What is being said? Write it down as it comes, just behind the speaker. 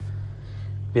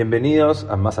Bienvenidos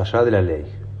a Más Allá de la Ley,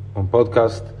 un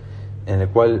podcast en el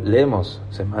cual leemos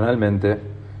semanalmente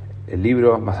el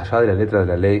libro Más Allá de la Letra de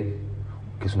la Ley,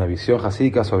 que es una visión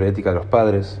jasídica sobre ética de los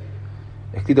padres,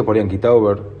 escrito por Yanki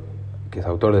Tauber, que es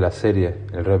autor de la serie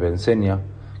El Rebbe Enseña,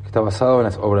 que está basado en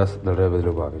las obras del Rebbe de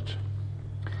Lubavitch.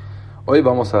 Hoy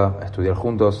vamos a estudiar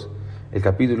juntos el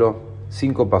capítulo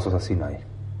 5 Pasos a Sinai.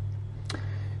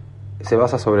 Se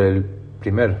basa sobre la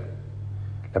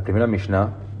primera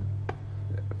Mishnah,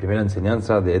 la primera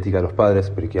enseñanza de ética de los padres,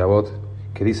 Pirkei Avot,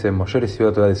 que dice: Moshe recibió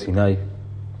la Torá de Sinai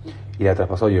y la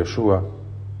traspasó a Yoshua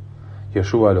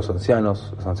a los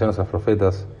ancianos a los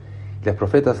profetas, y los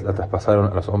profetas la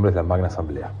traspasaron a los hombres de la Magna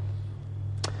Asamblea.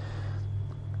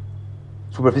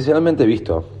 Superficialmente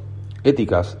visto,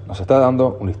 Éticas nos está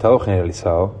dando un listado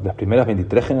generalizado de las primeras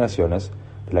 23 generaciones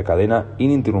de la cadena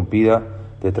ininterrumpida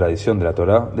de tradición de la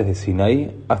Torá desde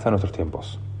Sinaí hasta nuestros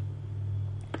tiempos.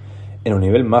 En un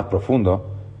nivel más profundo,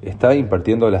 está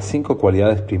impartiendo las 5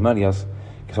 cualidades primarias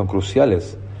que son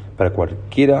cruciales para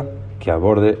cualquiera que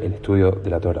aborde el estudio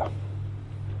de la Torá.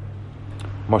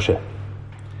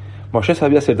 Moshe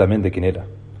sabía ciertamente quién era.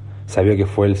 Sabía que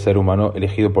fue el ser humano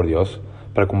elegido por Dios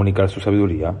para comunicar su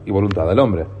sabiduría y voluntad al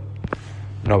hombre.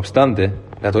 No obstante,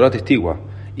 la Torá atestigua,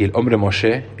 y el hombre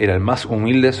Moshe era el más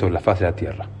humilde sobre la faz de la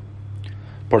tierra.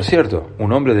 Por cierto,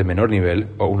 un hombre de menor nivel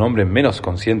o un hombre menos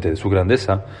consciente de su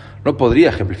grandeza no podría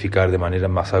ejemplificar de manera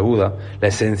más aguda la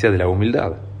esencia de la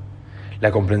humildad.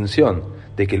 La comprensión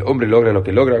de que el hombre logra lo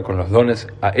que logra con los dones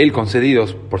a él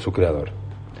concedidos por su Creador.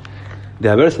 De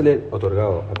habérsele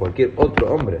otorgado a cualquier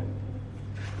otro hombre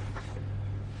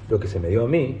lo que se me dio a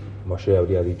mí, Moshe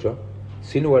habría dicho,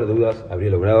 sin lugar a dudas habría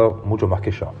logrado mucho más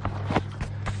que yo.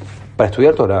 Para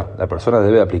estudiar Torá, la persona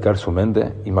debe aplicar su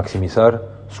mente y maximizar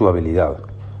su habilidad,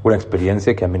 una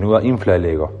experiencia que a menudo infla el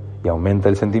ego y aumenta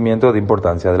el sentimiento de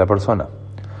importancia de la persona.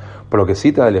 Por lo que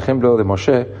cita el ejemplo de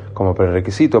Moshe como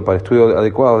prerequisito para el estudio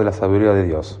adecuado de la sabiduría de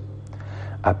Dios.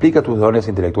 Aplica tus dones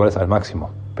intelectuales al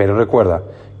máximo, pero recuerda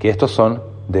que estos son,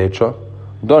 de hecho,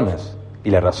 dones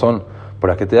y la razón por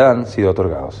la que te han sido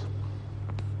otorgados.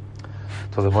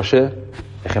 Entonces Moshe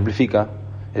ejemplifica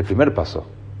el primer paso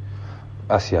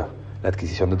hacia la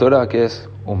adquisición de Torah, que es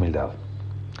humildad.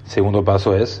 Segundo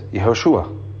paso es Yehoshua.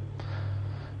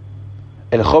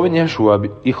 El joven Yehoshua,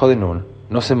 hijo de Nun,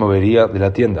 no se movería de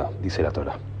la tienda, dice la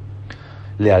Torah.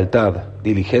 Lealtad,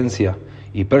 diligencia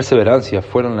y perseverancia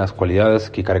fueron las cualidades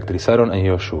que caracterizaron a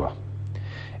Yehoshua.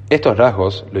 Estos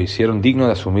rasgos lo hicieron digno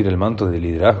de asumir el manto de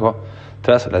liderazgo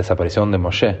tras la desaparición de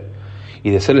Moshe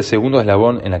y de ser el segundo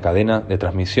eslabón en la cadena de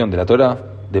transmisión de la Torah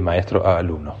de maestro a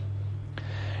alumno.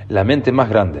 La mente más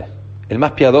grande, el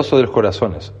más piadoso de los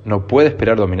corazones, no puede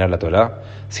esperar dominar la Torá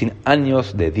sin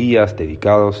años de días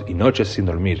dedicados y noches sin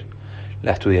dormir.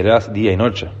 La estudiarás día y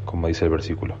noche, como dice el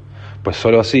versículo, pues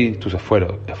sólo así tus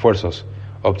esfuerzos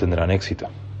obtendrán éxito.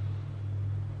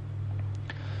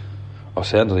 O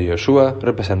sea, entonces Yoshua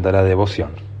representará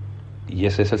devoción, y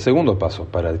ese es el segundo paso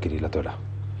para adquirir la Torá.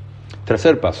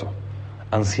 Tercer paso,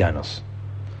 ancianos.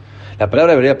 La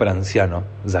palabra hebrea para anciano,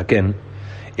 zaken,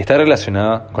 está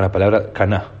relacionada con la palabra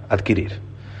kaná, adquirir.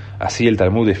 Así el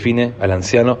Talmud define al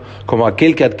anciano como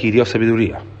aquel que adquirió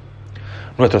sabiduría.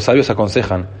 Nuestros sabios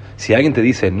aconsejan: si alguien te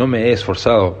dice no me he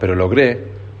esforzado pero logré,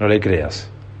 no le creas.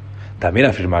 También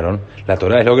afirmaron: la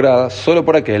Torá es lograda solo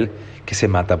por aquel que se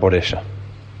mata por ella.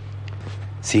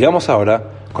 Sigamos ahora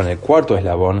con el cuarto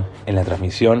eslabón en la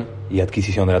transmisión y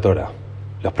adquisición de la Torá,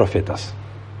 los profetas.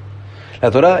 La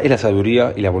Torá es la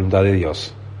sabiduría y la voluntad de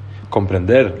Dios.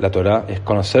 Comprender la Torá es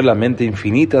conocer la mente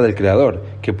infinita del Creador,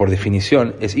 que por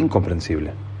definición es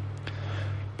incomprensible.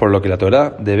 Por lo que la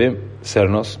Torá debe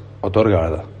sernos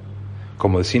otorgada.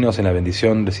 Como decimos en la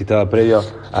bendición recitada previa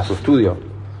a su estudio: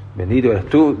 bendito eres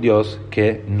tú, Dios,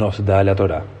 que nos da la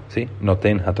Torá. ¿Sí?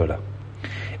 Noten HaTorá.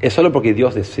 Es solo porque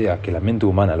Dios desea que la mente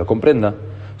humana lo comprenda,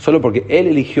 solo porque Él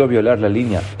eligió violar la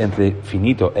línea entre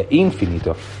finito e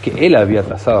infinito que Él había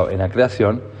trazado en la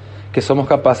creación, que somos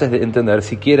capaces de entender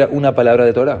siquiera una palabra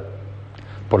de Torá.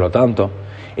 Por lo tanto,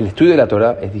 el estudio de la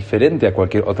Torá es diferente a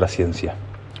cualquier otra ciencia.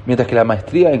 Mientras que la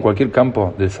maestría en cualquier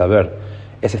campo del saber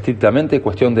es estrictamente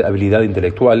cuestión de habilidad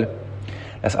intelectual,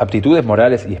 las aptitudes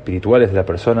morales y espirituales de la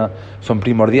persona son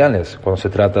primordiales cuando se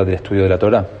trata del estudio de la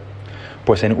Torá.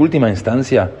 Pues en última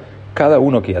instancia, cada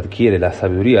uno que adquiere la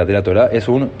sabiduría de la Torá es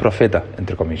un profeta,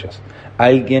 entre comillas,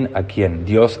 alguien a quien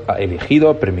Dios ha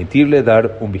elegido permitirle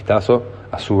dar un vistazo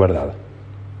a su verdad.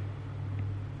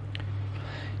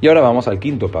 Y ahora vamos al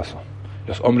quinto paso,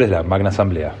 los hombres de la Magna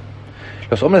Asamblea.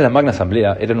 Los hombres de la Magna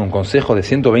Asamblea eran un consejo de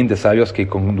 120 sabios que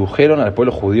condujeron al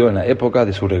pueblo judío en la época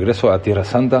de su regreso a Tierra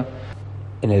Santa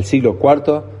en el siglo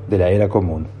IV de la Era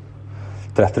Común.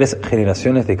 tras 3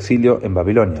 generaciones de exilio en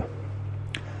Babilonia.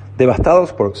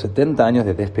 Devastados por 70 años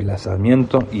de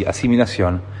desplazamiento y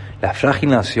asimilación, la frágil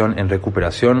nación en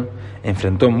recuperación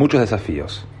enfrentó muchos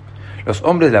desafíos. Los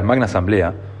hombres de la Magna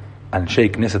Asamblea, Anshei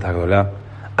Knesset Hagdolah,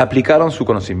 aplicaron su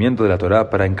conocimiento de la Torá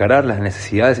para encarar las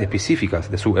necesidades específicas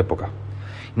de su época,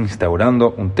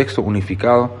 instaurando un texto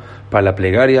unificado para la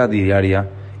plegaria diaria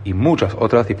y muchas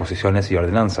otras disposiciones y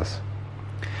ordenanzas.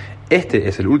 Este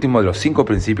es el último de los 5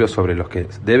 principios sobre los que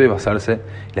debe basarse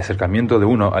el acercamiento de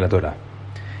uno a la Torá.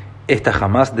 Esta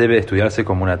jamás debe estudiarse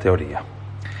como una teoría.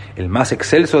 El más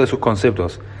excelso de sus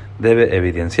conceptos debe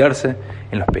evidenciarse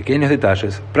en los pequeños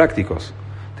detalles prácticos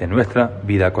de nuestra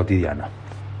vida cotidiana.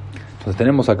 Entonces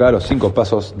tenemos acá los 5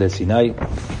 pasos del Sinai: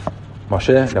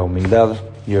 Moshe, la humildad;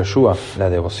 Yoshua, la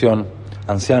devoción;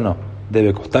 anciano,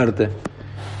 debe costarte;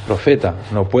 profeta,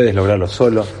 no puedes lograrlo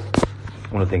solo,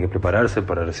 uno tiene que prepararse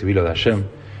para recibirlo de Hashem;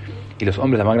 y los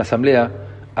hombres de la Magna Asamblea,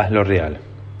 hazlo real,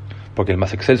 porque el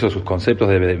más excelso de sus conceptos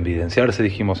debe evidenciarse,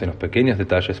 dijimos, en los pequeños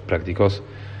detalles prácticos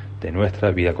de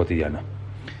nuestra vida cotidiana.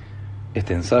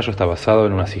 Este ensayo está basado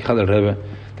en una sijá del Rebbe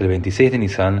del 26 de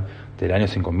Nisan del año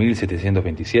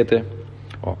 5727,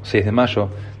 o 6 de mayo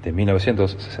de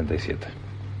 1967.